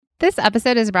This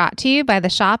episode is brought to you by the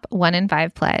Shop 1 in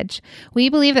 5 Pledge. We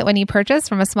believe that when you purchase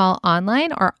from a small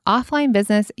online or offline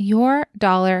business, your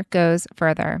dollar goes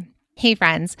further. Hey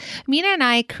friends, Mina and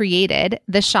I created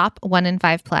the Shop 1 in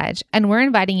 5 Pledge, and we're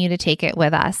inviting you to take it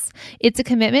with us. It's a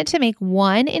commitment to make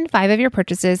 1 in 5 of your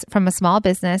purchases from a small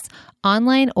business,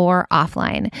 online or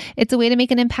offline. It's a way to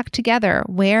make an impact together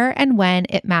where and when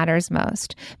it matters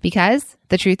most. Because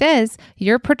the truth is,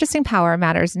 your purchasing power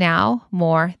matters now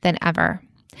more than ever.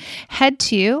 Head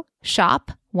to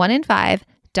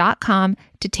shop1in5.com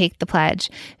to take the pledge.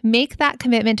 Make that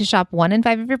commitment to shop 1 in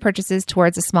 5 of your purchases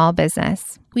towards a small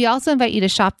business. We also invite you to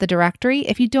shop the directory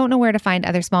if you don't know where to find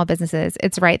other small businesses.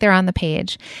 It's right there on the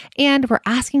page. And we're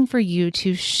asking for you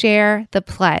to share the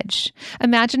pledge.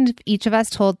 Imagine if each of us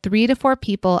told 3 to 4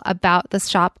 people about the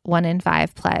Shop 1 in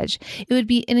 5 pledge. It would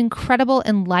be an incredible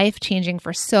and life-changing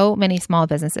for so many small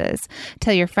businesses.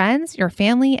 Tell your friends, your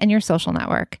family, and your social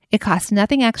network. It costs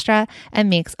nothing extra and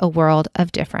makes a world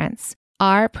of difference.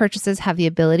 Our purchases have the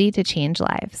ability to change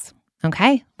lives.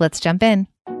 Okay, let's jump in.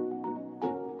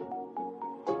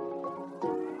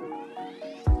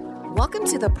 Welcome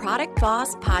to the Product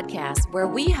Boss Podcast, where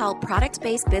we help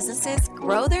product-based businesses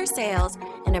grow their sales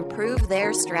and improve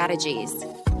their strategies.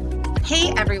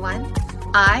 Hey everyone,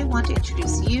 I want to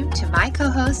introduce you to my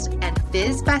co-host and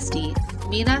biz bestie,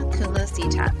 Mina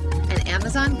Kunlo-Sita, an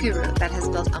Amazon guru that has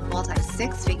built a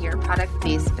multi-6-figure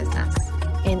product-based business.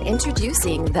 And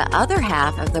introducing the other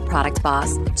half of the Product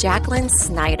Boss, Jacqueline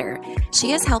Snyder. She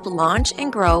has helped launch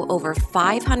and grow over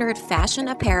 500 fashion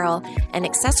apparel and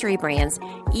accessory brands,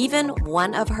 even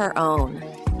one of her own.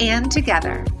 And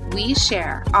together, we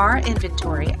share our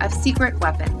inventory of secret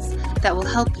weapons that will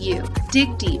help you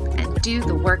dig deep and do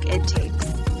the work it takes.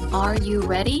 Are you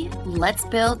ready? Let's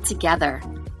build together.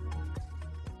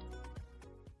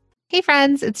 Hey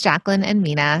friends, it's Jacqueline and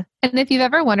Mina. And if you've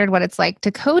ever wondered what it's like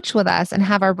to coach with us and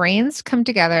have our brains come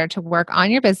together to work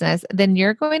on your business, then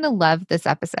you're going to love this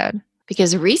episode.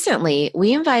 Because recently,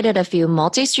 we invited a few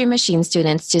multi-stream machine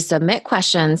students to submit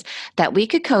questions that we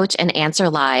could coach and answer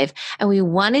live, and we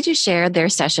wanted to share their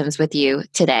sessions with you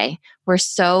today. We're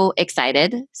so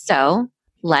excited, so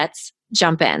let's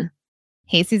jump in.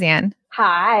 Hey, Suzanne.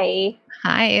 Hi.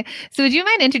 Hi. So would you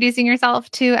mind introducing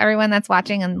yourself to everyone that's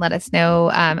watching and let us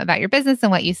know about your business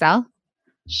and what you sell?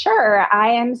 Sure. I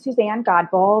am Suzanne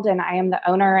Godbold, and I am the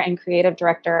owner and creative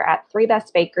director at Three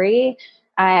Best Bakery.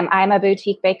 I'm a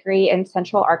boutique bakery in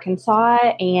Central Arkansas,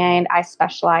 and I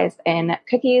specialize in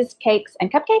cookies, cakes,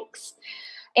 and cupcakes.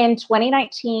 In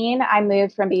 2019, I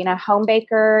moved from being a home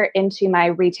baker into my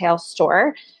retail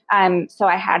store. So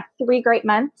I had 3 great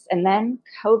months and then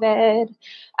COVID.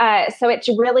 So it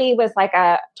really was like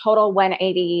a total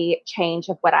 180 change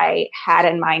of what I had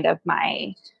in mind of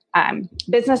my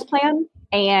business plan.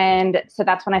 And so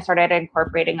that's when I started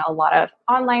incorporating a lot of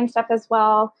online stuff as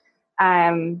well.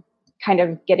 Kind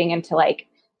of getting into like,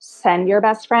 send your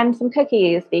best friend some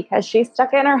cookies because she's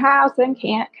stuck in her house and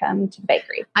can't come to the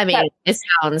bakery. I mean, it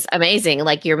sounds amazing.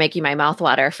 Like you're making my mouth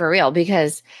water for real,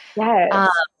 because Yes.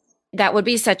 That would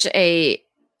be such a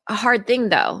hard thing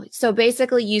though. So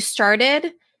basically you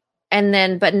started and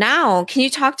then, but now can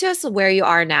you talk to us where you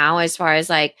are now as far as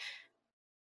like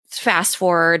fast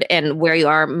forward and where you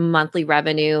are monthly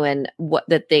revenue and what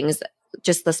the things,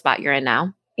 just the spot you're in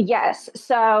now? Yes.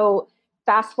 So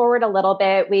fast forward a little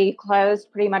bit, we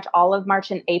closed pretty much all of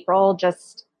March and April,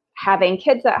 just having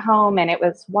kids at home, and it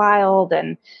was wild.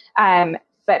 And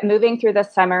but moving through the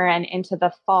summer and into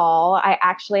the fall, I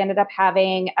actually ended up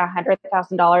having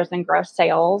 $100,000 in gross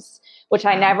sales, which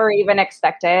I never even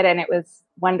expected, and it was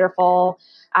wonderful.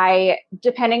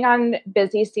 Depending on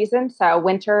busy season, so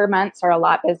winter months are a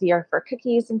lot busier for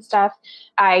cookies and stuff.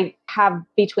 I have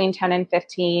between 10 and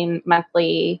 15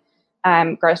 monthly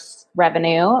gross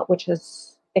revenue, which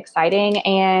is exciting.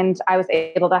 And I was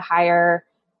able to hire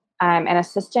an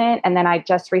assistant. And then I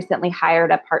just recently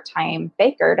hired a part-time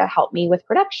baker to help me with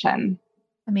production.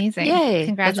 Amazing. Yay.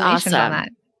 Congratulations on that.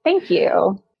 Thank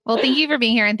you. Well, thank you for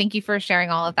being here and thank you for sharing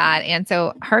all of that. And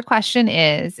so her question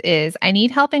is I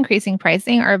need help increasing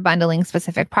pricing or bundling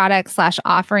specific products /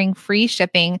 offering free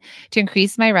shipping to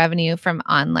increase my revenue from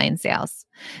online sales.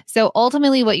 So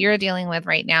ultimately what you're dealing with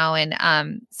right now.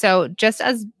 And so just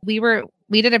as we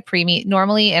did a pre-meet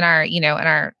normally in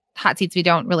our hot seats, we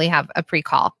don't really have a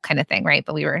pre-call kind of thing, right?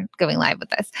 But we were going live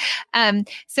with this.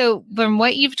 So from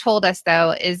what you've told us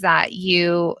though, is that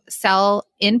you sell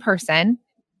in person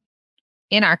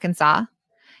in Arkansas.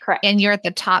 Correct. And you're at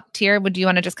the top tier. Would you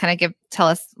want to just kind of tell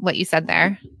us what you said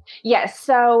there? Yes.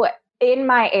 So in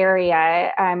my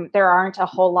area, there aren't a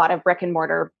whole lot of brick and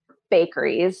mortar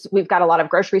bakeries. We've got a lot of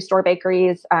grocery store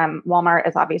bakeries. Walmart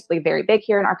is obviously very big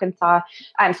here in Arkansas.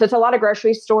 So it's a lot of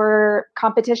grocery store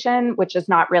competition, which is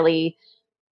not really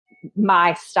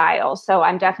my style. So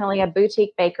I'm definitely a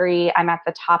boutique bakery. I'm at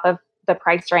the top of the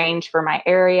price range for my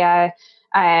area.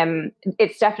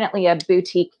 It's definitely a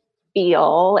boutique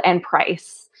feel and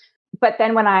price. But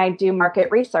then when I do market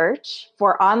research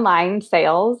for online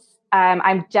sales,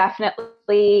 I'm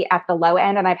definitely at the low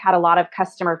end. And I've had a lot of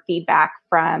customer feedback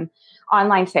from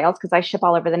online sales because I ship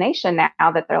all over the nation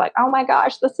now that they're like, oh my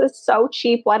gosh, this is so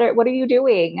cheap. What are you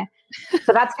doing?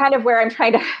 So that's kind of where I'm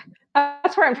trying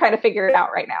to figure it out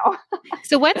right now.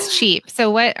 So what's cheap?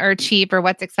 So what are cheap or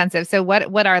what's expensive? So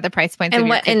what are the price points of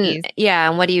your cookies?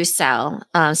 And what do you sell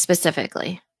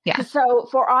specifically? Yeah. So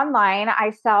for online, I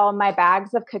sell my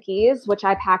bags of cookies, which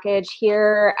I package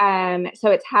here. So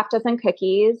it's half dozen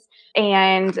cookies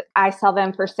and I sell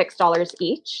them for $6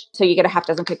 each. So you get a half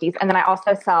dozen cookies. And then I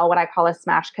also sell what I call a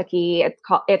smash cookie.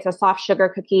 It's a soft sugar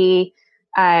cookie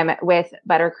with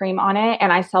buttercream on it.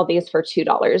 And I sell these for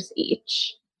 $2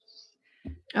 each.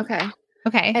 Okay.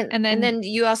 And then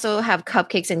you also have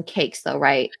cupcakes and cakes though,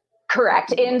 right?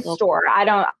 Correct. In store. I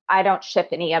don't ship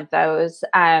any of those.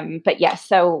 But yes,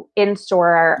 so in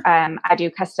store, I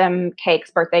do custom cakes,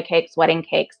 birthday cakes, wedding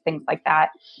cakes, things like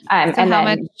that.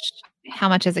 How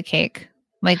much is a cake?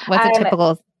 Like what's a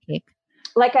typical cake?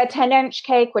 Like a 10-inch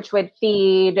cake, which would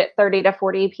feed 30 to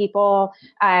 40 people.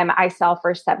 I sell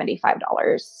for $75.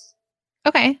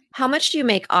 Okay. How much do you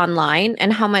make online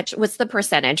and what's the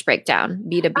percentage breakdown?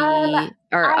 B2B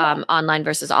or online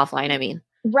versus offline, I mean.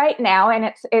 Right now,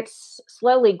 and it's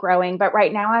slowly growing, but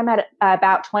right now I'm at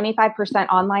about 25%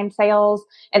 online sales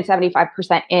and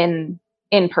 75%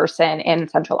 in person in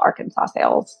Central Arkansas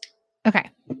sales. Okay.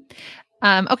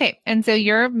 Okay. And so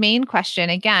your main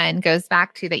question again goes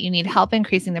back to that you need help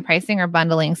increasing the pricing or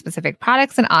bundling specific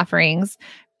products and offerings,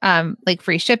 like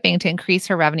free shipping to increase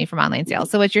her revenue from online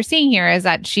sales. So what you're seeing here is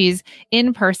that she's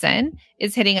in person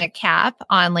is hitting a cap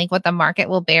on like what the market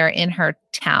will bear in her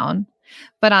town.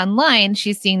 But online,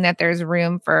 she's seeing that there's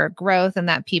room for growth and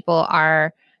that people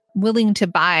are willing to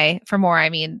buy for more. I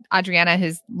mean, Adriana,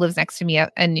 who lives next to me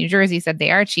in New Jersey, said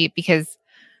they are cheap because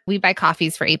we buy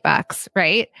coffees for $8,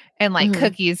 right? And like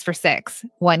cookies for $6,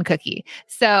 one cookie.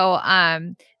 So,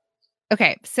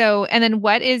 okay. So, and then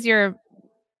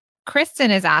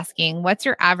Kristen is asking, what's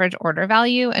your average order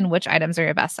value and which items are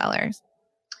your best sellers?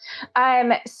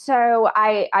 So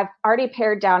I've already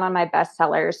pared down on my best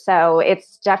sellers. So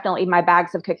it's definitely my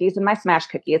bags of cookies and my smash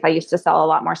cookies. I used to sell a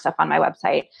lot more stuff on my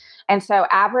website. And so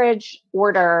average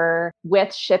order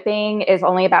with shipping is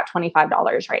only about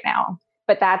 $25 right now,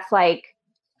 but that's like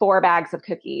 4 bags of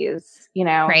cookies,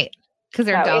 Right. Cause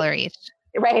they're $1 each.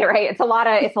 Right. It's a lot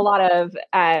of,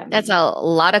 that's a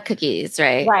lot of cookies,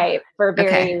 right? Right. For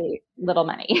very little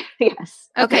money. Yes.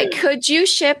 Okay. Could you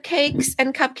ship cakes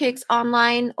and cupcakes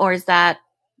online or is that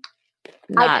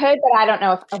not? I could, but I don't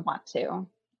know if I want to.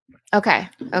 Okay.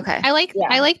 I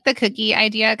like the cookie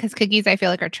idea because cookies I feel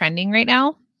like are trending right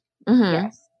now. Mm-hmm.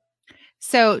 Yes.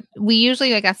 So we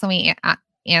usually, I guess when we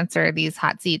answer these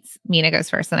hot seats, Mina goes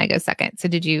first and I go second. So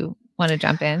did you want to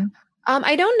jump in?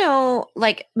 I don't know.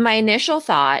 Like my initial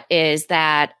thought is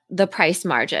that the price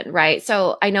margin, right?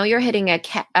 So I know you're hitting a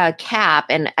cap,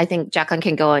 and I think Jacqueline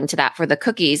can go into that for the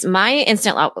cookies. My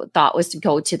instant thought was to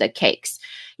go to the cakes.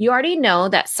 You already know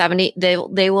that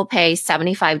they will pay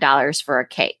 $75 for a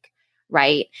cake,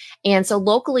 right? And so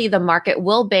locally, the market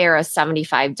will bear a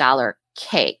 $75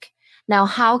 cake. Now,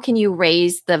 how can you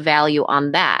raise the value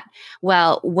on that?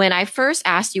 Well, when I first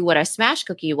asked you what a smash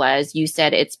cookie was, you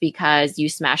said it's because you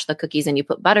smash the cookies and you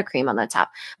put buttercream on the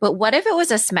top. But what if it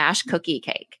was a smash cookie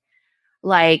cake?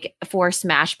 Like for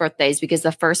smash birthdays, because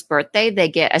the first birthday they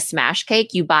get a smash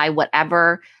cake, you buy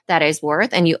whatever that is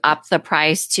worth and you up the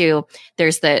price to,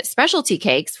 there's the specialty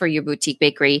cakes for your boutique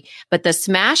bakery, but the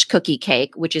smash cookie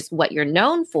cake, which is what you're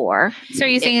known for. So are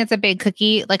you saying it's a big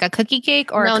cookie, like a cookie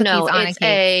cake or no, it's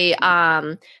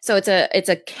so it's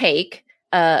a cake,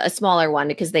 a smaller one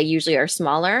because they usually are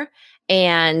smaller.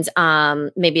 And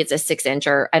maybe it's a 6-inch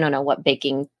or I don't know what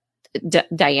baking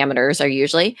diameters are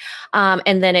usually.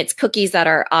 And then it's cookies that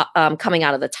are coming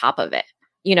out of the top of it,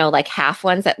 like half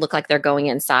ones that look like they're going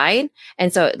inside.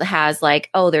 And so it has like,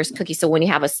 there's cookies. So when you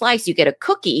have a slice, you get a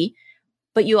cookie,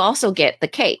 but you also get the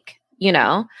cake,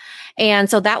 And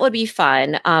so that would be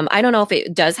fun. I don't know if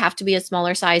it does have to be a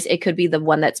smaller size. It could be the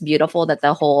one that's beautiful that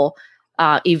the whole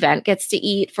event gets to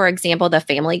eat. For example, the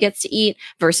family gets to eat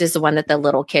versus the one that the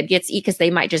little kid gets to eat because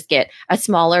they might just get a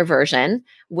smaller version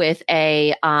with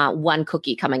a one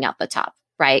cookie coming out the top,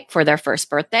 right, for their first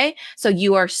birthday. So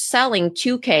you are selling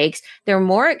 2 cakes. They're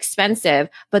more expensive,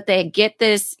 but they get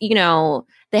this,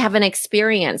 they have an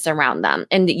experience around them.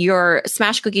 And your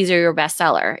smash cookies are your best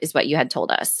seller is what you had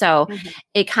told us. So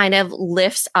it kind of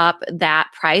lifts up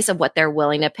that price of what they're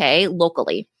willing to pay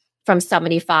locally. From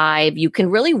 75, you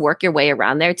can really work your way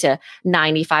around there to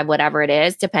 95, whatever it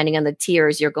is, depending on the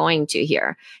tiers you're going to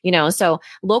here. So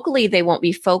locally, they won't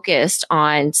be focused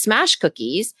on smash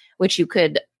cookies, which you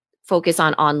could focus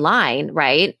on online,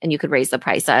 right? And you could raise the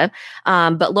price of.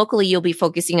 But locally, you'll be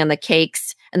focusing on the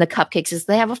cakes and the cupcakes, as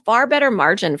they have a far better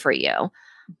margin for you.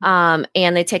 And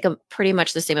they take pretty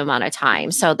much the same amount of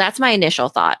time. So that's my initial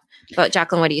thought. But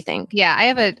Jacqueline, what do you think? Yeah, I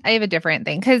have a different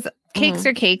thing, because cakes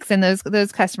are cakes, and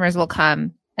those customers will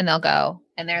come and they'll go,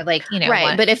 and they're like,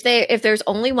 right. But if there's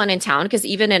only one in town, because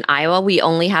even in Iowa, we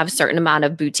only have a certain amount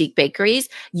of boutique bakeries,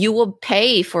 you will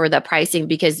pay for the pricing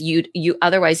because you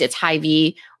otherwise it's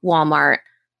Hy-Vee, Walmart,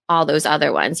 all those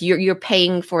other ones. You're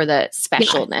paying for the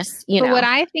specialness. But what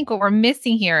I think what we're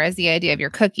missing here is the idea of your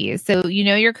cookies. So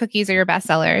your cookies are your best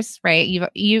sellers,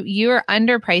 right? You're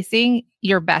underpricing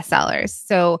your best sellers.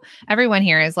 So everyone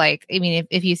here is like, I mean,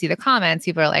 if you see the comments,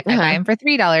 people are like, I buy them for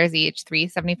 $3 each,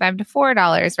 $3.75 to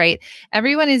 $4, right?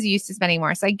 Everyone is used to spending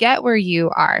more. So I get where you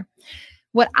are.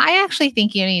 What I actually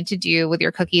think you need to do with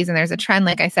your cookies, and there's a trend,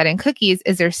 like I said, in cookies,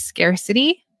 is there's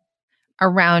scarcity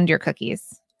around your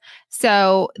cookies.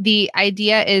 So the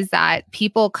idea is that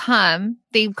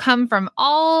they come from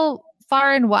all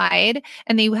far and wide,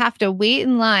 and they have to wait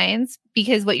in lines,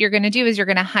 because what you're going to do is you're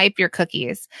going to hype your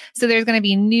cookies. So there's going to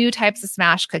be new types of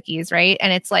smash cookies, right?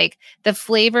 And it's like the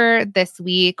flavor this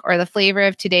week or the flavor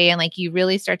of today. And like you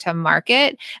really start to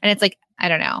market, and it's like, I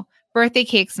don't know, birthday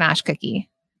cake smash cookie.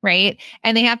 Right.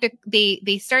 And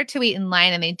they start to wait in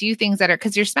line, and they do things that are,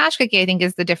 because your smash cookie, I think,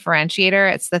 is the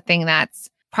differentiator. It's the thing that's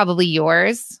probably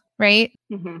yours. Right.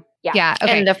 Mm-hmm. Yeah.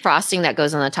 Okay. And the frosting that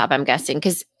goes on the top, I'm guessing,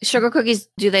 because sugar cookies,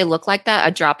 do they look like that?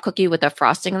 A drop cookie with a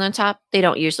frosting on the top? They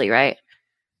don't usually, right?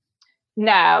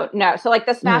 No. So like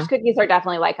the smash cookies are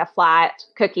definitely like a flat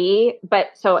cookie,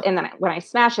 and then when I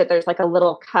smash it, there's like a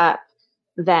little cup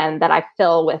then that I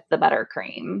fill with the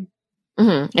buttercream.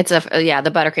 It's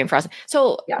the buttercream frosting.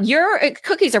 So your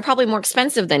cookies are probably more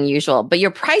expensive than usual, but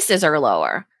your prices are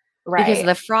lower, right? Because of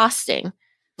the frosting.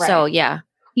 Right. So yeah.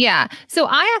 So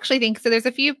I actually think, so there's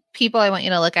a few people I want you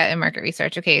to look at in market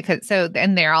research. Okay.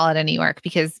 And they're all out of New York,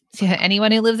 because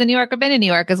anyone who lives in New York or been in New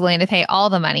York is willing to pay all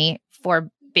the money for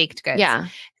baked goods. Yeah.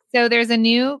 So they're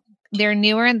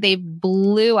newer, and they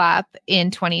blew up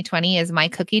in 2020 as My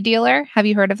Cookie Dealer. Have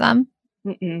you heard of them?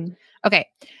 Mm-mm. Okay.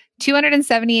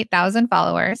 278,000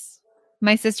 followers.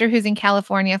 My sister, who's in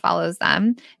California, follows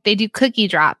them. They do cookie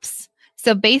drops.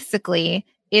 So basically,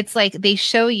 it's like I'll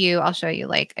show you,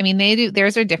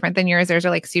 theirs are different than yours. Theirs are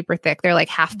like super thick. They're like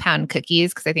half-pound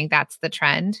cookies, because I think that's the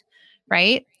trend,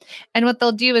 right? And what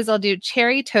they'll do is they'll do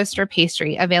cherry toaster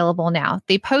pastry, available now.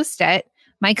 They post it,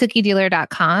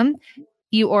 mycookiedealer.com.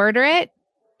 You order it.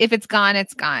 If it's gone,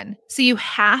 it's gone. So you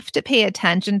have to pay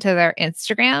attention to their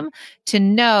Instagram to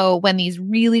know when these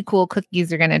really cool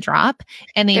cookies are going to drop.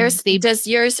 And they have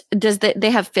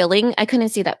filling? I couldn't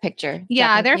see that picture.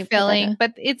 Yeah, they're filling,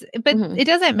 but it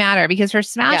doesn't matter, because her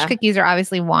smash cookies are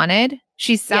obviously wanted.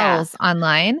 She sells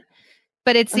online,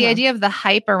 but it's the idea of the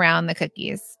hype around the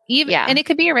cookies. And it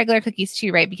could be your regular cookies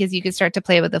too, right? Because you could start to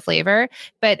play with the flavor.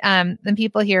 But then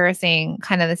people here are saying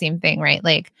kind of the same thing, right?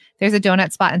 Like there's a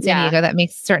donut spot in San Diego that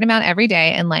makes a certain amount every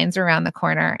day, and lines are around the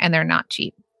corner, and they're not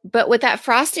cheap. But with that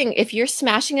frosting, if you're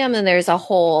smashing them and there's a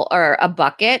hole or a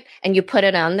bucket and you put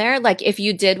it on there, like if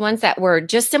you did ones that were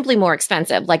just simply more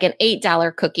expensive, like an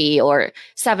 $8 cookie or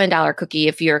 $7 cookie,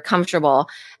 if you're comfortable,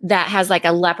 that has like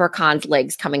a leprechaun's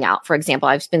legs coming out, for example,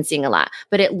 I've been seeing a lot,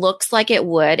 but it looks like it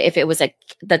would if it was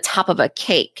the top of a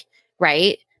cake,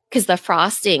 right? Because the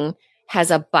frosting has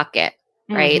a bucket,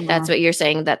 right? That's what you're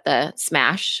saying, that the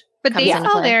smash. But they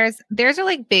sell theirs are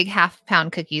like big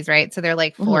half-pound cookies, right? So they're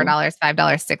like $4, $5,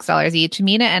 $6 each.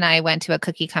 Mina and I went to a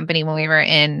cookie company when we were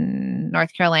in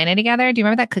North Carolina together. Do you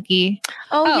remember that cookie?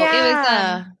 Oh yeah.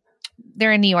 It was,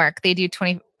 they're in New York. They do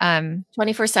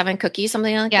 24/7 cookies,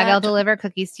 something like that. Yeah, they'll deliver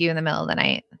cookies to you in the middle of the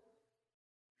night.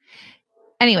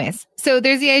 Anyways, so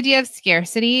there's the idea of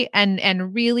scarcity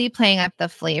and really playing up the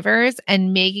flavors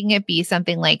and making it be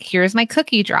something like, here's my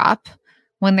cookie drop.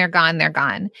 When they're gone, they're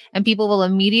gone. And people will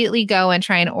immediately go and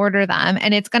try and order them.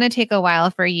 And it's going to take a while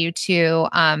for you to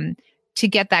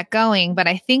get that going. But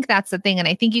I think that's the thing. And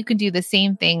I think you can do the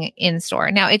same thing in store.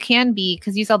 Now, it can be,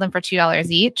 because you sell them for $2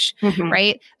 each,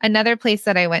 right? Another place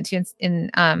that I went to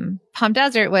in Palm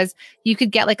Desert was you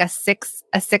could get like a six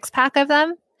pack of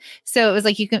them. So it was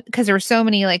like you can, because there were so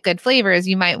many like good flavors,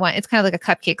 you might want, it's kind of like a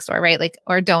cupcake store, right? Like,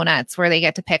 or donuts where they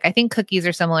get to pick. I think cookies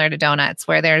are similar to donuts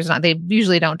where there's not, they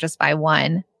usually don't just buy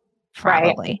one,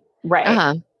 probably. Right.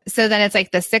 Uh-huh. So then it's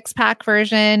like the 6-pack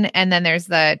version, and then there's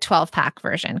the 12-pack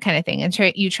version kind of thing. And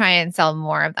you try and sell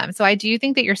more of them. So I do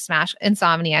think that your Smash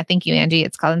Insomnia, thank you, Angie.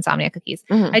 It's called Insomnia cookies.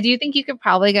 Mhm. I do think you could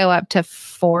probably go up to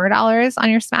 $4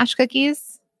 on your Smash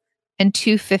cookies and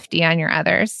 $2.50 on your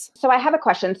others. So I have a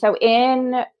question. So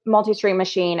in multi-stream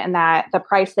machine and that the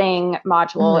pricing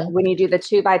module, when you do the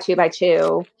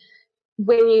 2x2x2,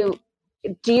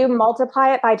 do you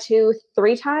multiply it by 2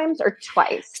 3 times or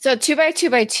twice? So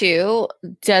 2x2x2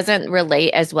 doesn't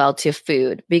relate as well to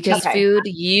food because food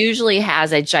usually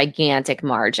has a gigantic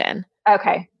margin.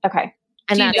 Okay. And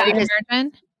do you that's know because your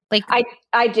margin? Like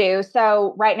I do.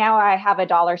 So right now I have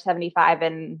 $1.75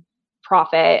 in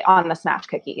profit on the Smash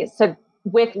cookies. So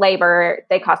with labor,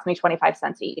 they cost me 25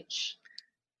 cents each.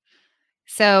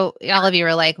 So all of you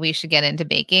are like, we should get into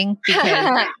baking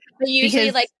because usually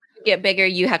like get bigger,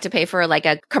 you have to pay for like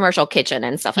a commercial kitchen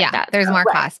and stuff like that. There's more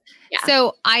costs. Yeah.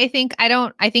 So I think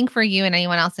for you and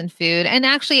anyone else in food, and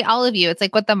actually all of you, it's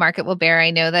like what the market will bear.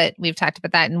 I know that we've talked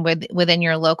about that, and within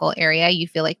your local area, you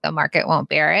feel like the market won't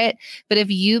bear it. But if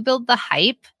you build the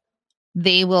hype,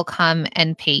 they will come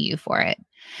and pay you for it.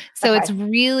 So it's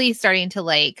really starting to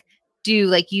like do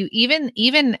like you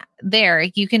even there,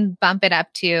 you can bump it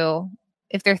up to,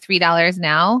 if they're $3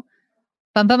 now,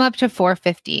 bump them up to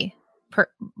 $4.50 per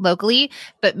locally,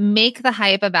 but make the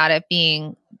hype about it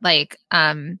being like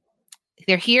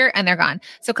they're here and they're gone.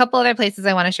 So a couple other places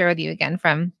I want to share with you again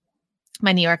from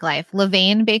my New York life.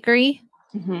 Levain Bakery.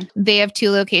 They have 2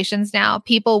 locations now.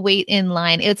 People wait in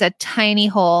line. It's a tiny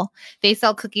hole. They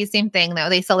sell cookies, same thing though.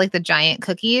 They sell like the giant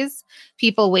cookies.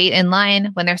 People wait in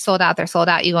line. When they're sold out, they're sold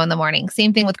out. You go in the morning.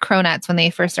 Same thing with Cronuts when they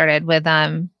first started with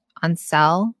on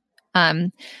sell.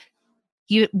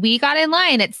 We got in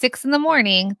line at 6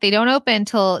 a.m. They don't open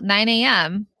till 9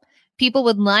 a.m. People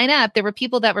would line up. There were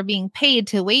people that were being paid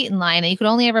to wait in line, and you could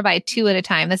only ever buy 2 at a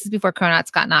time. This is before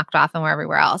Cronuts got knocked off and were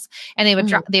everywhere else. And they would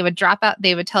drop out.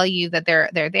 They would tell you that they're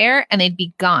there, and they'd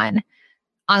be gone.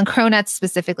 On Cronuts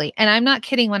specifically. And I'm not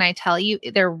kidding when I tell you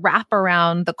they're wrap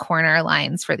around the corner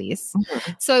lines for these.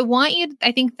 So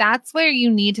I think that's where you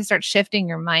need to start shifting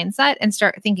your mindset and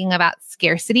start thinking about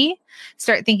scarcity,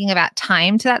 start thinking about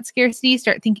time to that scarcity,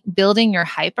 building your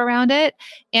hype around it.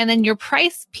 And then your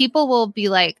price, people will be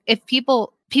like, if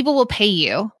people will pay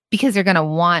you because they're going to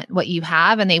want what you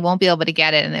have and they won't be able to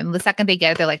get it. And then the second they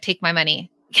get it, they're like, take my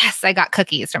money. Yes, I got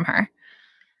cookies from her.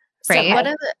 Right.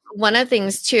 So one of the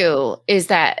things too is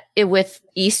that with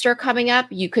Easter coming up,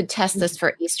 you could test this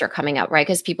for Easter coming up, right?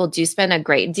 Because people do spend a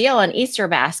great deal on Easter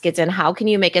baskets. And how can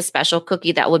you make a special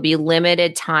cookie that would be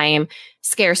limited time,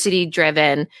 scarcity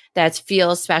driven, that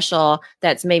feels special,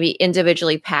 that's maybe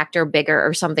individually packed or bigger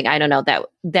or something? I don't know,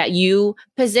 that you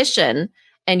position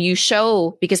and you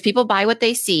show, because people buy what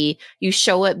they see, you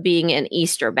show it being in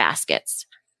Easter baskets,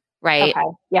 right? Okay.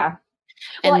 Yeah.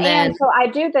 And so I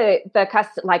do the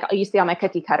custom, like you see on my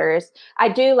cookie cutters, I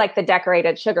do like the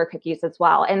decorated sugar cookies as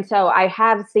well. And so I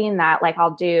have seen that, like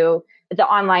I'll do the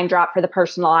online drop for the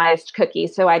personalized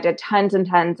cookies. So I did tons and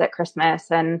tons at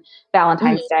Christmas and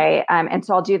Valentine's Day. And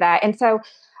so I'll do that. And so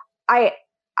I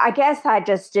guess I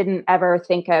just didn't ever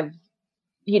think of,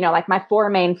 like my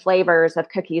 4 main flavors of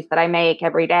cookies that I make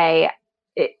every day.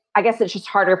 I guess it's just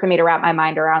harder for me to wrap my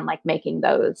mind around like making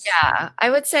those. Yeah. I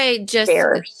would say just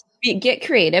get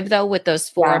creative though with those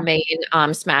 4 main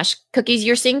Smash cookies.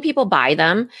 You're seeing people buy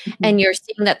them and you're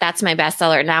seeing that that's my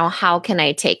bestseller. Now, how can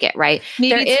I take it? Right.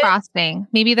 Maybe it's frosting.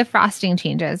 Maybe the frosting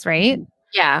changes, right?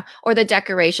 Yeah. Or the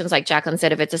decorations, like Jacqueline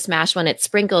said, if it's a Smash one, it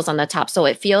sprinkles on the top. So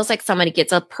it feels like somebody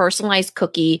gets a personalized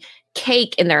cookie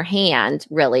cake in their hand,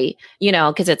 really,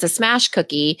 because it's a Smash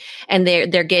cookie and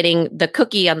they're getting the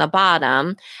cookie on the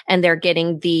bottom and they're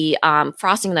getting the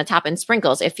frosting on the top and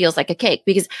sprinkles. It feels like a cake,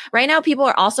 because right now people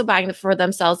are also buying it for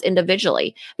themselves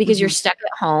individually because you're stuck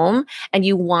at home and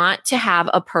you want to have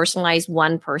a personalized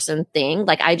one person thing.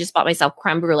 Like I just bought myself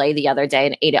creme brulee the other day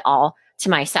and ate it all to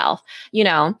myself,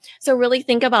 so really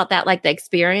think about that, like the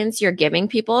experience you're giving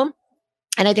people.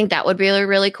 And I think that would be really,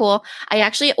 really cool. I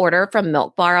actually order from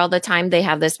Milk Bar all the time. They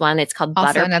have this one. It's called also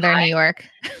Butter another Pie. New York.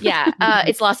 Yeah.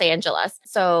 It's Los Angeles.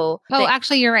 So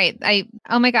actually you're right.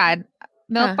 Oh my God.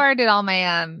 Milk Bar did all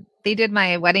my, they did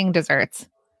my wedding desserts.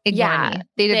 Ignore me.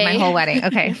 They did my whole wedding.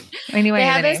 Okay. Anyway, they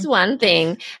have this one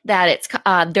thing that it's,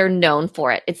 they're known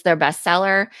for it. It's their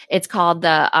bestseller. It's called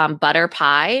the butter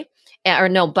pie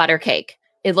butter cake.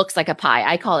 It looks like a pie.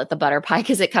 I call it the butter pie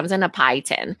because it comes in a pie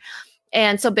tin.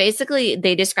 And so basically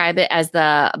they describe it as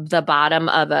the bottom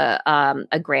of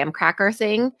a graham cracker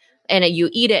thing. And you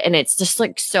eat it and it's just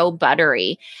like so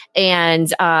buttery.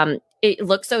 And it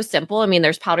looks so simple. I mean,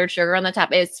 there's powdered sugar on the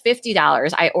top. It's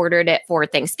 $50. I ordered it for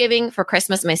Thanksgiving, for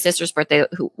Christmas, my sister's birthday,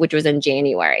 which was in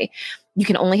January. You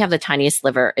can only have the tiniest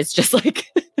sliver. It's just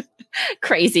like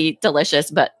crazy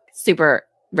delicious, but super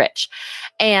rich.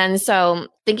 And so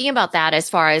thinking about that as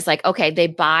far as like, okay, they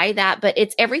buy that, but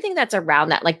it's everything that's around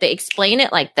that. Like they explain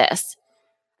it like this.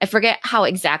 I forget how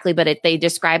exactly, but they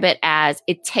describe it as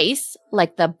it tastes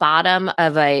like the bottom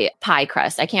of a pie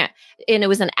crust. And it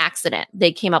was an accident.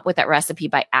 They came up with that recipe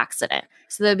by accident.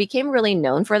 So they became really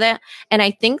known for that. And I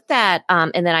think that,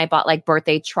 and then I bought like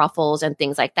birthday truffles and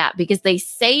things like that because they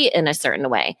say it in a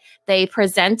certain way. They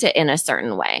present it in a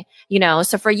certain way,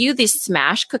 So for you, this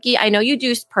smash cookie, I know you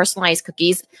do personalized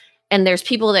cookies. And there's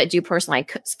people that do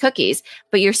personalized cookies,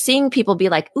 but you're seeing people be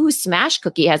like, ooh, smash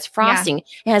cookie has frosting.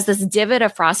 Yeah. It has this divot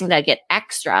of frosting that I get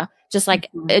extra, just like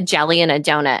a jelly and a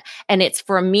donut. And it's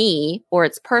for me or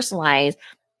it's personalized.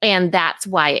 And that's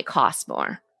why it costs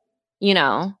more,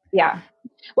 Yeah.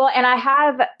 Well, and I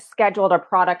have scheduled a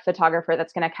product photographer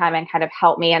that's going to come and kind of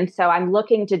help me. And so I'm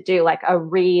looking to do like a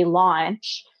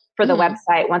relaunch for the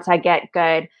website once I get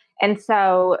good. And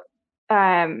so,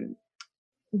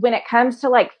 when it comes to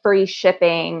like free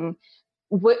shipping,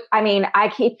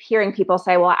 I keep hearing people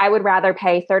say, well, I would rather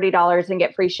pay $30 and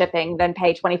get free shipping than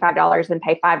pay $25 and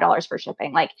pay $5 for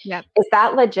shipping. Like, Is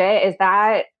that legit? Is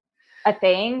that a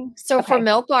thing? So for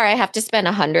Milk Bar, I have to spend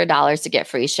 $100 to get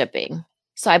free shipping.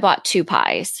 So I bought 2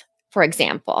 pies, for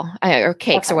example, or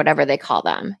cakes or whatever they call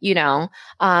them,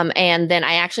 and then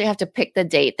I actually have to pick the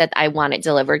date that I want it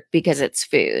delivered because it's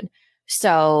food.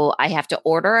 So I have to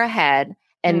order ahead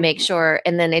and make sure,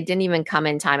 and then it didn't even come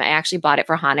in time. I actually bought it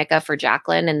for Hanukkah for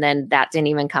Jacqueline, and then that didn't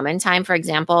even come in time, for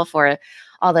example, for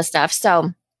all the stuff.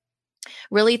 So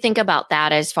really think about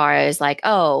that as far as like,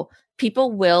 oh,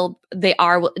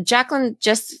 Jacqueline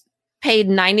just paid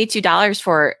 $92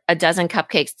 for a dozen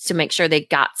cupcakes to make sure they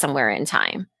got somewhere in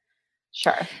time.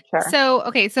 Sure.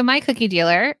 So my cookie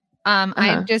dealer,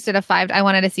 I just did I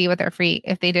wanted to see what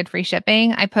if they did free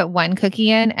shipping. I put 1 cookie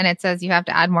in and it says you have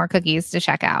to add more cookies to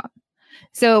check out.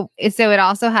 So it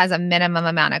also has a minimum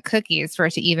amount of cookies for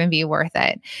it to even be worth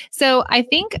it. So I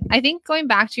think going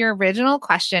back to your original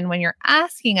question when you're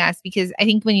asking us, because I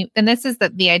think and this is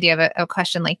the idea of a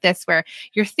question like this, where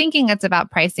you're thinking it's about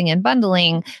pricing and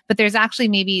bundling, but there's actually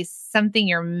maybe something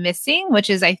you're missing, which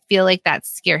is I feel like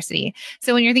that's scarcity.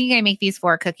 So when you're thinking I make these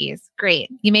 4 cookies, great.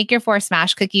 You make your 4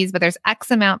 smash cookies, but there's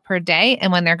X amount per day.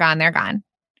 And when they're gone, they're gone,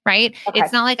 right? Okay.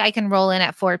 It's not like I can roll in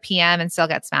at 4 p.m. and still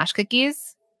get smash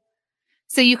cookies.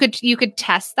 So you could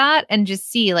test that and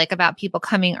just see like about people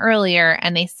coming earlier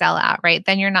and they sell out, right?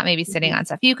 Then you're not maybe sitting on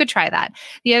stuff. You could try that.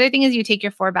 The other thing is you take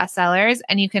your 4 best sellers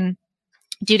and you can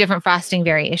do different frosting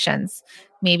variations.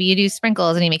 Maybe you do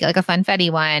sprinkles and you make it like a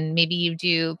funfetti one. Maybe you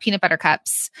do peanut butter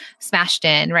cups smashed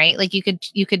in, right? Like you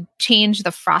could change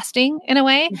the frosting in a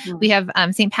way. Mm-hmm. We have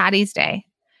St. Patty's Day,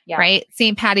 right?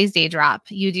 St. Patty's Day drop.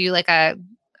 You do like a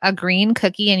green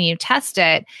cookie and you test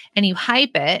it and you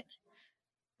hype it.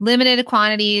 Limited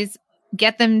quantities,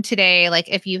 get them today. Like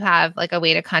if you have like a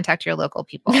way to contact your local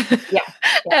people. Yeah.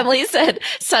 Emily said,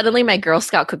 suddenly my Girl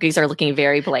Scout cookies are looking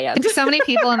very bland. So many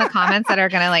people in the comments that are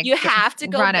going to like, you have to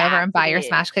go run over and buy your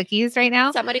smash cookies right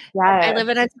now. I live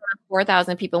in a town of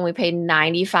 4,000 people and we paid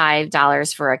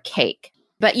 $95 for a cake.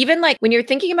 But even like when you're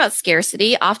thinking about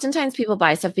scarcity, oftentimes people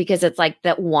buy stuff because it's like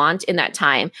that want in that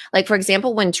time. Like for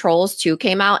example, when Trolls 2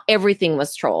 came out, everything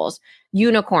was Trolls.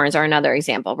 Unicorns are another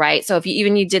example, right? So if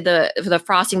you did the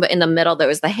frosting, but in the middle, there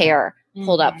was the hair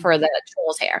pulled up for the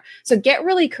Trolls hair. So get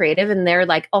really creative. And they're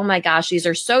like, oh my gosh, these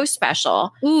are so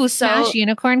special. Ooh, smash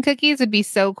unicorn cookies would be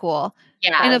so cool.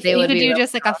 Yeah. And if you could do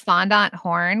just like a fondant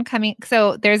horn coming.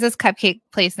 So there's this cupcake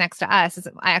place next to us.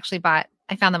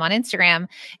 I found them on Instagram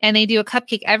and they do a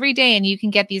cupcake every day and you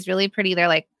can get these really pretty. They're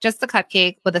like just the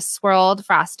cupcake with a swirled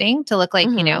frosting to look like,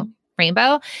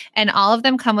 rainbow. And all of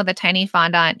them come with a tiny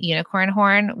fondant unicorn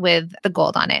horn with the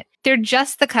gold on it. They're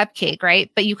just the cupcake,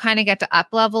 right? But you kind of get to up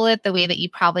level it the way that you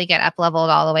probably get up leveled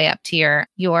all the way up to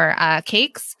your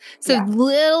cakes. So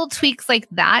little tweaks like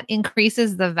that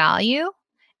increases the value.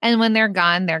 And when they're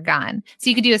gone, they're gone. So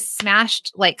you could do a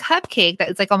smashed like cupcake that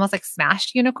is like almost like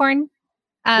smashed unicorn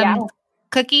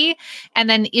cookie. And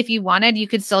then if you wanted, you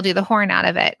could still do the horn out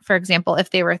of it, for example,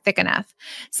 if they were thick enough.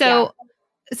 So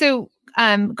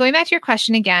going back to your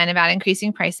question again about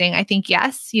increasing pricing, I think,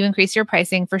 yes, you increase your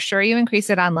pricing. For sure, you increase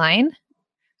it online.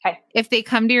 Okay. If they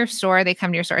come to your store, they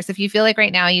come to your store. So if you feel like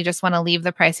right now you just want to leave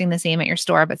the pricing the same at your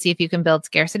store, but see if you can build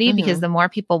scarcity because the more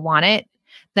people want it,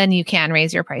 then you can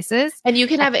raise your prices. And you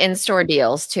can have in-store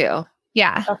deals too.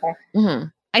 Yeah. Okay. Mm-hmm.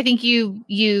 I think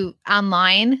you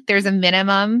online, there's a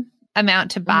minimum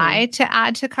amount to buy to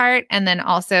add to cart, and then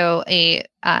also a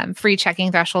free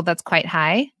checking threshold that's quite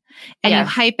high. And you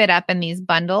hype it up in these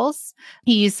bundles.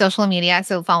 You use social media.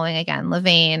 So following again,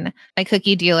 Levain, My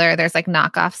Cookie Dealer, there's like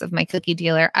knockoffs of My Cookie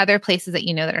Dealer, other places that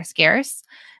you know that are scarce.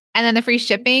 And then the free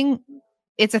shipping,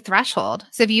 it's a threshold.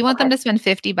 So if you want them to spend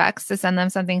 $50 to send them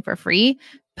something for free,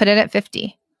 put it at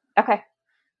 50. Okay.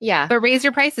 Yeah. But raise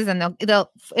your prices, and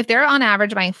they'll if they're on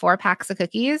average buying 4 packs of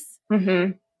cookies,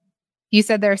 you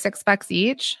said they're $6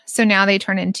 each. So now they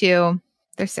turn into,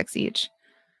 they're 6 each,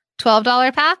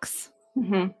 $12 packs.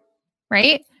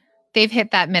 Right? They've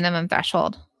hit that minimum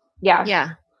threshold. Yeah.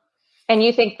 Yeah. And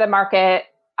you think the market,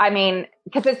 I mean,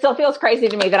 because it still feels crazy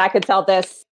to me that I could sell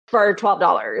this for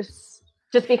 $12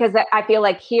 just because I feel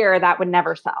like here that would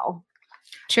never sell.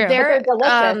 True. They're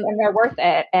delicious and they're worth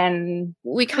it. And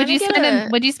we would you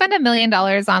spend $1 million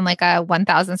on like a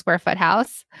 1,000 square foot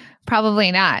house?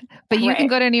 Probably not. But you can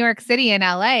go to New York City and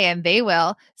LA and they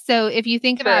will. So if you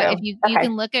think about, if you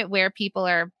can look at where people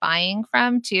are buying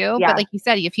from too, but like you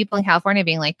said, you have people in California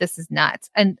being like, this is nuts.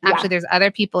 And actually there's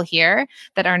other people here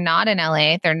that are not in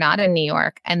LA, they're not in New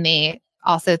York, and they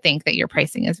also think that your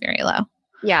pricing is very low.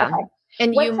 Yeah. Okay.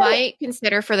 And you might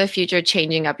consider for the future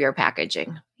changing up your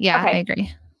packaging. Yeah, I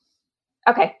agree.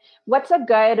 Okay. What's a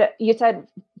good, you said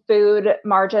food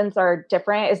margins are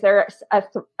different. Is there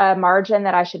a margin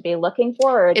that I should be looking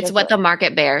for? Or it's what the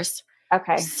market bears.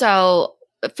 Okay. So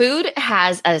food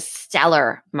has a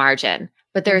stellar margin,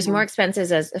 but there's more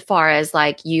expenses as far as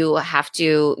like you have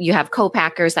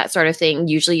co-packers, that sort of thing.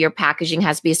 Usually your packaging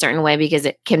has to be a certain way because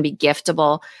it can be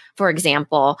giftable, for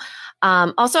example.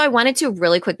 Also, I wanted to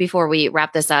really quick before we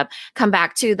wrap this up, come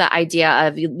back to the idea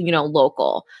of,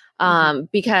 local.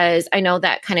 Because I know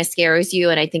that kind of scares you.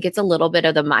 And I think it's a little bit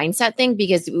of the mindset thing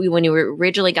because when you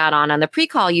originally got on the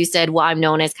pre-call, you said, well, I'm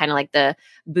known as kind of like the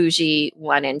bougie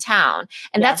one in town.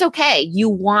 And that's okay. You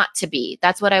want to be.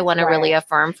 That's what I want to really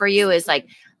affirm for you is like,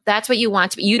 that's what you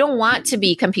want to be. You don't want to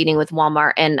be competing with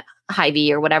Walmart and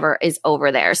Hy-Vee or whatever is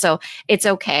over there. So it's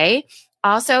okay.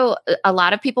 Also, a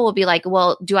lot of people will be like,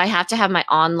 well, do I have to have my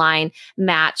online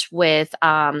match with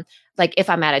like if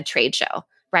I'm at a trade show,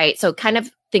 right? So kind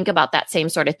of think about that same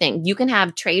sort of thing. You can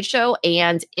have trade show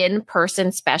and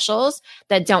in-person specials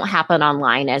that don't happen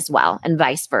online as well and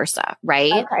vice versa,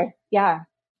 right? Okay. Yeah.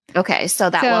 Okay. So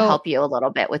that will help you a little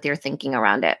bit with your thinking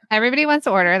around it. Everybody wants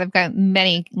to order. They've got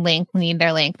many need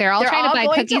their link. They're all trying to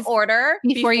buy cookies to order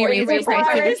before you raise your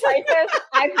prices.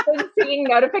 I've been seeing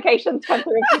notifications come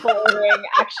through of people ordering,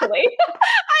 actually.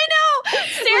 I know.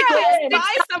 Sarah,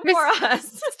 buy some for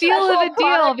us. Deal of the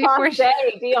deal before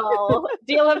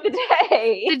deal of the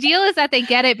day. The deal is that they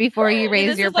get it before you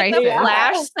raise your prices. Like a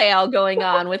flash sale going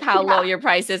on with how low your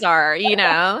prices are,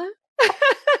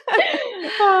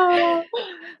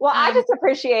 Well, I just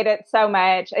appreciate it so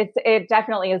much. It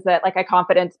definitely is like a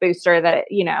confidence booster that,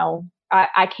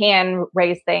 I can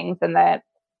raise things and that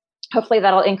hopefully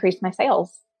that'll increase my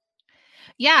sales.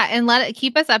 Yeah. And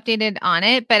keep us updated on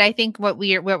it. But I think what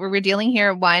we're dealing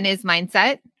here, one is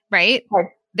mindset, right? Okay.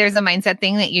 There's a mindset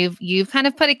thing that you've kind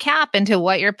of put a cap into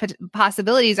what your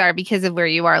possibilities are because of where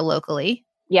you are locally.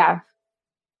 Yeah.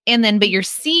 And then, but you're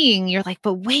like,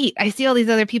 but wait, I see all these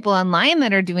other people online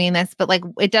that are doing this, but like,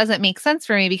 it doesn't make sense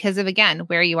for me because of, again,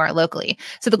 where you are locally.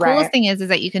 So the coolest thing is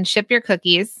that you can ship your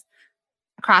cookies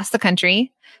across the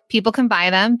country. People can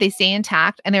buy them. They stay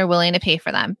intact and they're willing to pay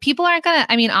for them. People aren't going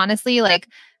to, honestly, like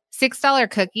 $6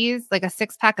 cookies, like a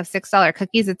 6-pack of $6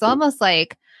 cookies. It's almost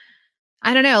like,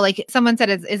 I don't know, like someone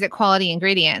said, is it quality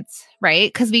ingredients,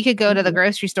 right? Because we could go to the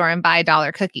grocery store and buy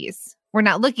dollar cookies. We're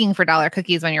not looking for dollar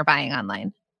cookies when you're buying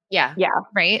online. Yeah.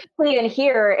 Right. And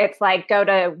here it's like go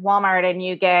to Walmart and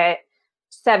you get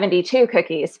 72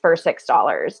 cookies for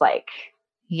 $6. Like,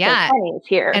 pennies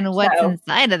here. And what's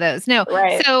inside of those? No.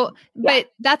 Right. So,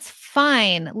 but that's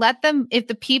fine. Let them, if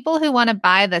the people who want to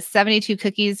buy the 72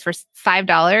 cookies for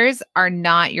 $5 are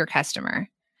not your customer.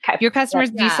 Okay. Your customers,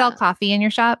 do you sell coffee in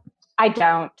your shop? I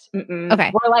don't. Mm-mm. Okay.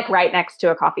 We're like right next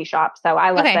to a coffee shop. So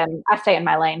I let them, I stay in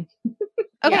my lane.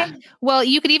 Okay. Yeah. Well,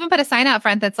 you could even put a sign out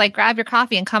front that's like, grab your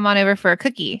coffee and come on over for a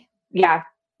cookie. Yeah.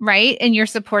 Right. And you're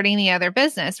supporting the other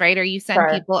business, right? Or you send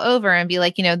people over and be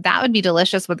like, that would be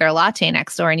delicious with their latte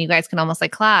next door. And you guys can almost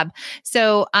like collab.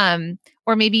 So,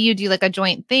 or maybe you do like a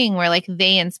joint thing where like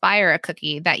they inspire a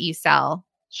cookie that you sell.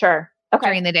 Sure. Okay.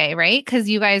 During the day, right? Because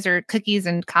you guys are cookies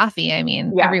and coffee.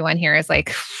 Everyone here is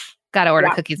like, got to order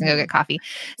cookies and go get coffee.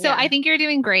 So I think you're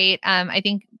doing great. I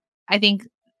think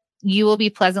you will be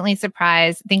pleasantly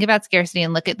surprised. Think about scarcity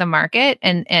and look at the market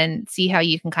and see how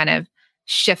you can kind of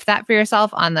shift that for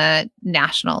yourself on the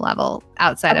national level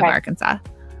outside of Arkansas.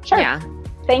 Sure. Yeah.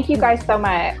 Thank you guys so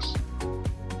much.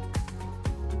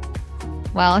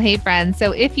 Well, hey friends,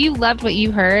 so if you loved what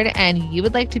you heard and you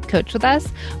would like to coach with us,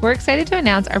 we're excited to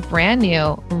announce our brand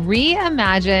new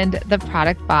reimagined The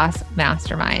Product Boss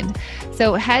Mastermind.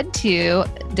 So head to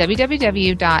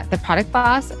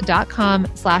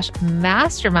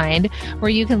www.theproductboss.com/mastermind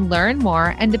where you can learn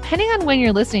more. And depending on when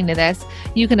you're listening to this,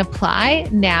 you can apply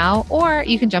now or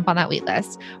you can jump on that wait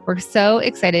list. We're so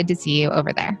excited to see you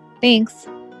over there. Thanks.